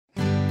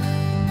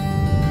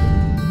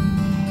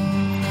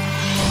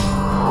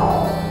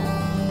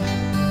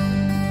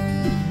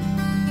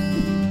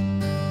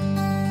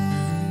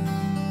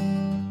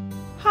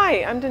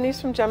Hi, I'm Denise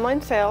from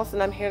Gemline Sales,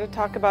 and I'm here to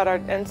talk about our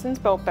Ensign's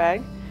boat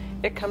bag.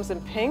 It comes in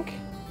pink,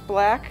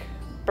 black,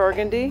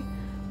 burgundy,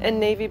 and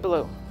navy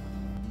blue.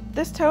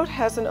 This tote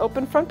has an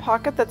open front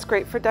pocket that's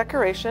great for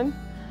decoration,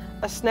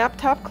 a snap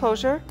top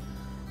closure,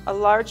 a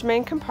large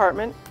main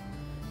compartment,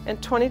 and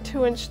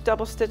 22-inch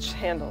double-stitched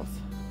handles.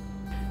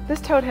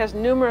 This tote has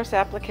numerous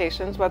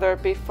applications, whether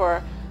it be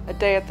for a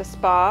day at the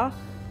spa,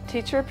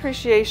 teacher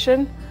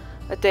appreciation,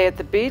 a day at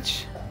the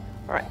beach,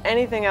 or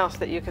anything else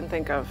that you can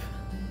think of.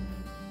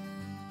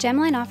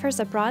 Gemline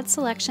offers a broad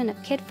selection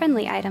of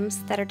kid-friendly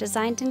items that are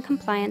designed in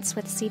compliance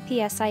with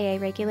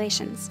CPSIA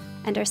regulations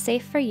and are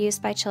safe for use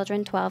by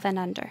children 12 and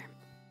under.